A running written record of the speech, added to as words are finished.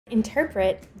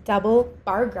Interpret double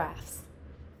bar graphs.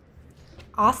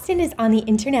 Austin is on the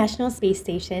International Space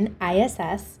Station,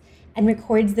 ISS, and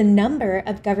records the number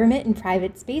of government and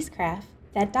private spacecraft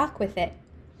that dock with it.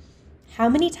 How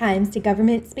many times did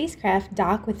government spacecraft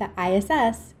dock with the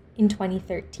ISS in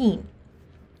 2013?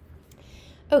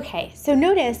 Okay, so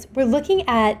notice we're looking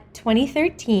at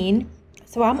 2013,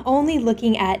 so I'm only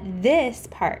looking at this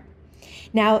part.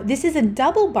 Now, this is a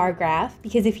double bar graph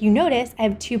because if you notice, I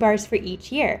have 2 bars for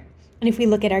each year. And if we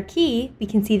look at our key, we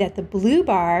can see that the blue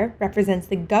bar represents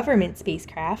the government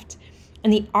spacecraft,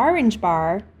 and the orange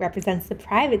bar represents the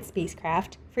private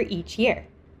spacecraft for each year.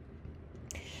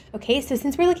 Okay, so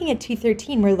since we're looking at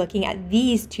 2013, we're looking at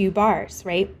these 2 bars,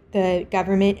 right? The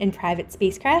government and private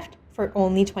spacecraft for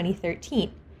only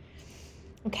 2013.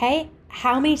 Okay,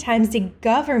 how many times did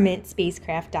government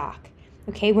spacecraft dock?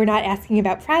 Okay, we're not asking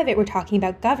about private, we're talking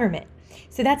about government.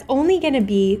 So that's only going to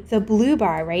be the blue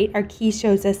bar, right? Our key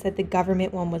shows us that the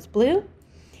government one was blue.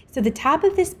 So the top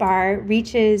of this bar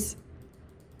reaches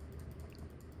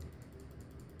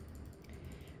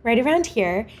right around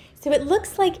here. So it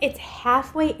looks like it's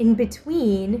halfway in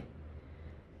between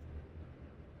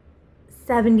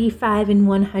 75 and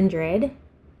 100.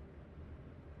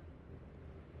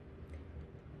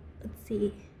 Let's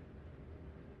see.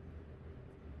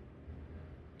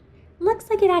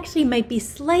 Looks like it actually might be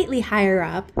slightly higher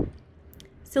up.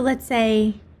 So let's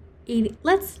say 80,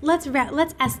 let's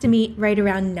estimate right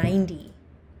around 90.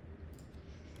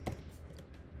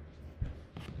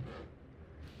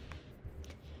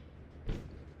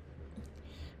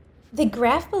 The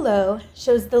graph below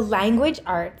shows the language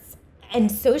arts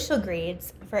and social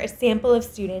grades for a sample of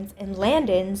students in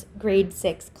Landon's grade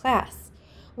 6 class.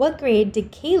 What grade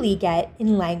did Kaylee get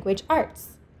in language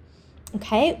arts?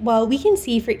 Okay, well, we can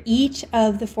see for each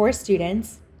of the 4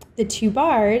 students, the 2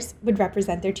 bars would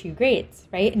represent their 2 grades,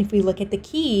 right? And if we look at the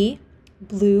key,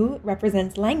 blue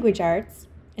represents language arts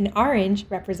and orange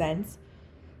represents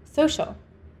social.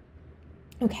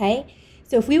 Okay,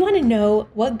 so if we want to know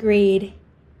what grade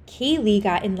Kaylee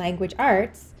got in language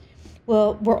arts,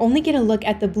 well, we're only going to look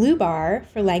at the blue bar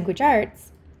for language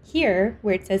arts here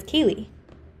where it says Kaylee.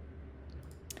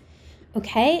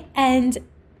 Okay, and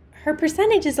her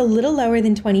percentage is a little lower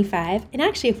than 25, and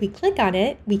actually if we click on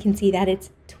it, we can see that it's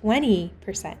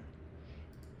 20%.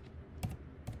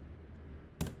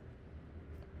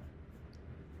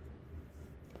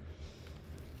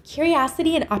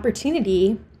 Curiosity and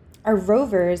Opportunity are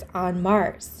rovers on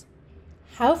Mars.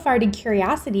 How far did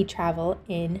Curiosity travel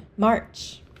in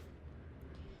March?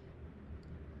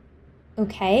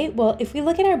 Okay, well, if we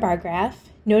look at our bar graph,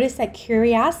 notice that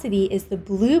Curiosity is the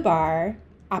blue bar,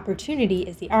 Opportunity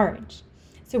is the orange.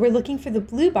 So we're looking for the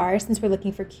blue bar since we're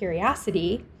looking for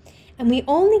Curiosity, and we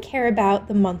only care about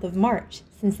the month of March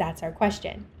since that's our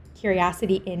question.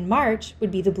 Curiosity in March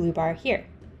would be the blue bar here.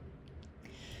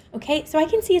 Okay, so I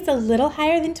can see it's a little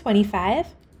higher than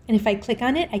 25, and if I click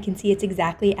on it, I can see it's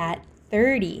exactly at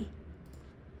 30,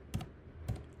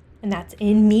 and that's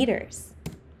in meters.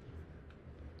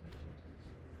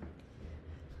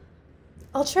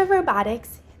 Ultra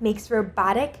Robotics makes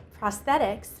robotic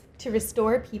prosthetics to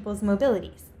restore people's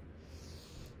mobilities.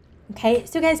 Okay,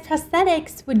 so guys,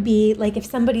 prosthetics would be like if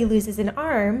somebody loses an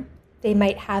arm, they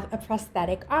might have a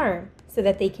prosthetic arm so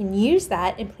that they can use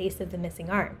that in place of the missing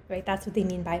arm, right? That's what they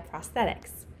mean by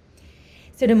prosthetics.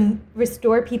 So to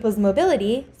restore people's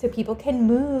mobility so people can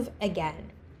move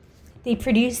again, they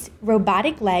produce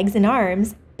robotic legs and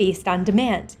arms based on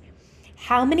demand.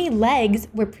 How many legs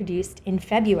were produced in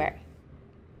February?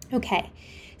 Okay,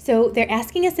 so they're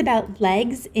asking us about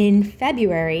legs in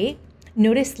February.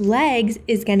 Notice legs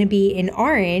is going to be in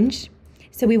orange.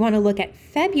 So we want to look at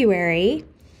February,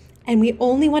 and we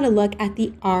only want to look at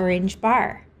the orange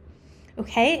bar.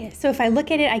 Okay, so if I look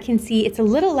at it, I can see it's a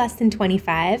little less than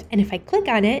 25. And if I click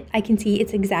on it, I can see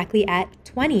it's exactly at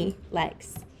 20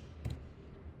 legs.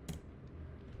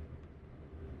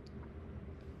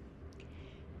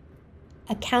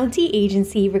 A county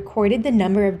agency recorded the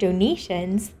number of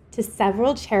donations to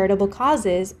several charitable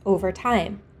causes over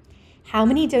time. How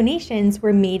many donations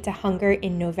were made to hunger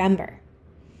in November?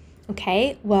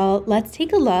 Okay, well, let's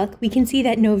take a look. We can see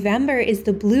that November is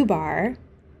the blue bar.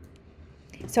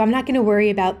 So I'm not going to worry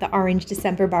about the orange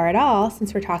December bar at all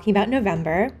since we're talking about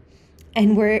November.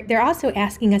 And they're also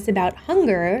asking us about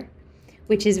hunger,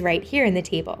 which is right here in the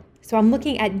table. So I'm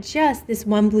looking at just this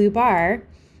one blue bar,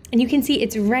 and you can see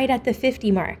it's right at the 50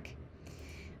 mark.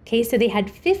 Okay, so they had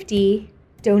 50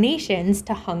 donations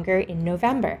to hunger in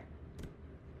November.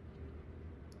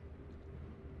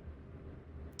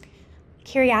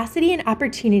 Curiosity and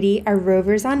Opportunity are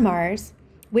rovers on Mars.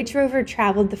 which rover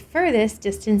traveled the furthest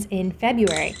distance in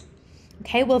February?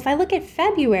 Okay, well, if I look at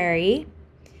February,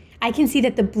 I can see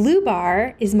that the blue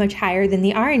bar is much higher than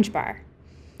the orange bar.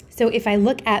 So if I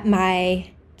look at my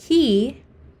key,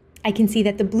 I can see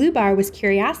that the blue bar was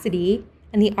Curiosity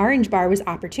and the orange bar was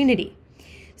Opportunity.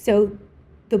 So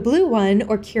the blue one,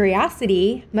 or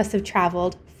Curiosity, must have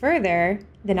traveled further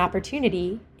than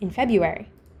Opportunity in February.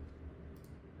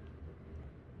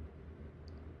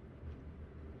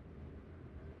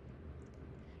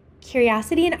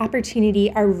 Curiosity and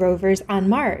Opportunity are rovers on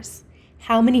Mars.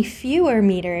 How many fewer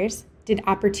meters did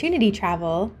Opportunity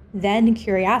travel than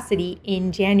Curiosity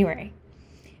in January?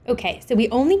 Okay, so we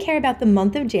only care about the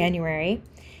month of January,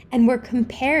 and we're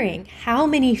comparing how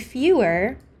many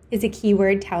fewer is a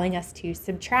keyword telling us to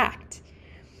subtract.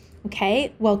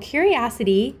 Okay, well,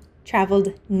 Curiosity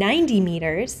traveled 90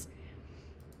 meters,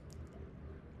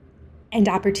 and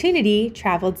Opportunity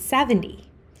traveled 70.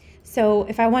 So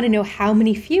if I want to know how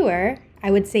many fewer,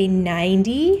 I would say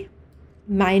 90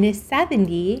 minus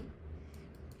 70,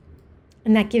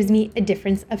 and that gives me a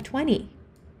difference of 20.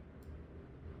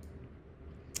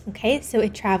 Okay, so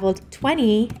it traveled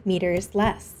 20 meters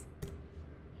less.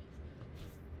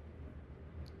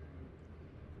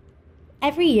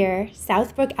 Every year,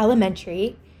 Southbrook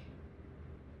Elementary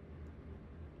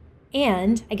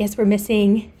and, I guess we're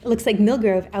missing, it looks like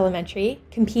Millgrove Elementary,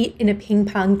 compete in a ping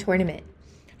pong tournament.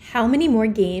 How many more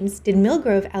games did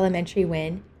Millgrove Elementary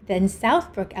win than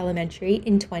Southbrook Elementary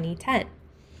in 2010?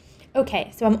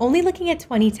 Okay, so I'm only looking at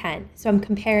 2010, so I'm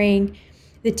comparing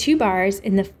the two bars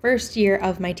in the first year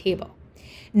of my table.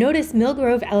 Notice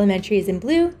Millgrove Elementary is in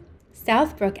blue,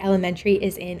 Southbrook Elementary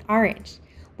is in orange.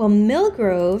 Well,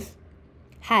 Millgrove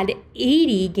had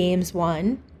 80 games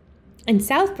won, and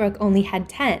Southbrook only had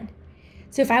 10.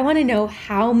 So if I want to know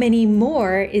how many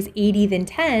more is 80 than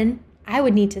 10, I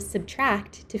would need to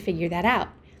subtract to figure that out.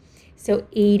 So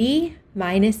 80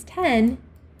 minus 10,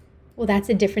 well, that's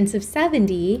a difference of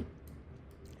 70.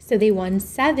 So they won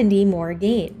 70 more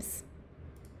games.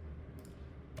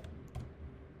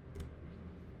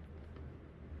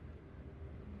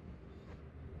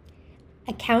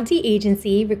 A county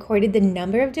agency recorded the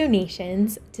number of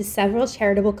donations to several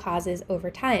charitable causes over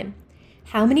time.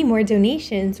 How many more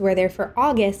donations were there for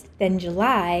August than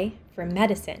July for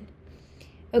medicine?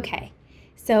 Okay,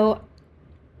 so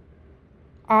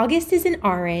August is in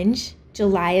orange,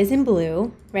 July is in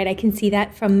blue, right? I can see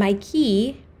that from my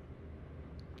key.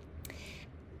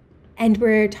 And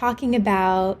we're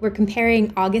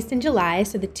comparing August and July,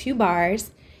 so the two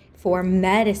bars for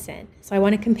medicine. So I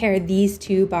want to compare these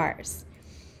two bars.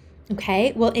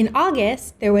 Okay, well, in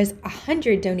August, there was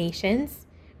 100 donations,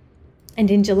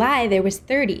 and in July, there was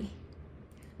 30.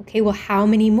 Okay, well, how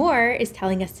many more is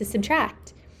telling us to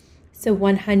subtract? So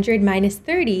 100 minus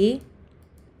 30,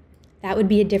 that would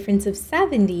be a difference of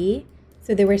 70.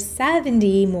 So there were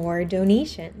 70 more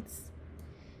donations.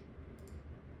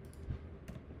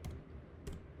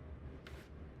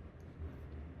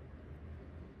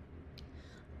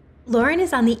 Lauren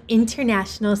is on the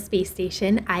International Space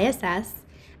Station, ISS,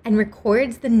 and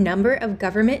records the number of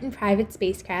government and private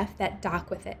spacecraft that dock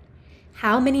with it.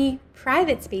 How many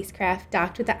private spacecraft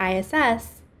docked with the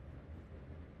ISS?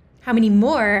 How many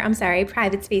more,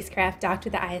 private spacecraft docked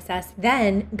with the ISS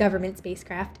than government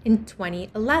spacecraft in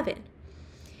 2011?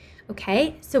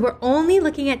 Okay, so we're only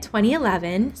looking at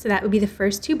 2011, so that would be the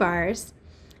first two bars.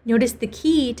 Notice the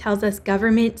key tells us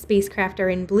government spacecraft are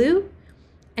in blue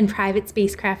and private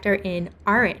spacecraft are in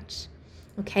orange.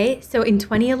 Okay, so in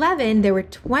 2011, there were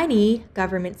 20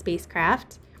 government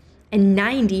spacecraft and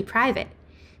 90 private.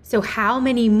 So how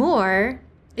many more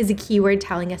is a keyword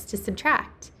telling us to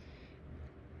subtract?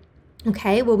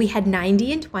 Okay, well, we had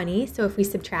 90 and 20, so if we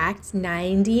subtract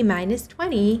 90 minus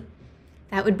 20,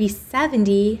 that would be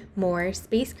 70 more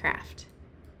spacecraft.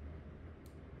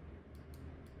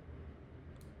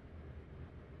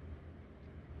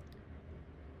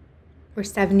 Or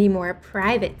 70 more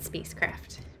private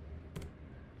spacecraft.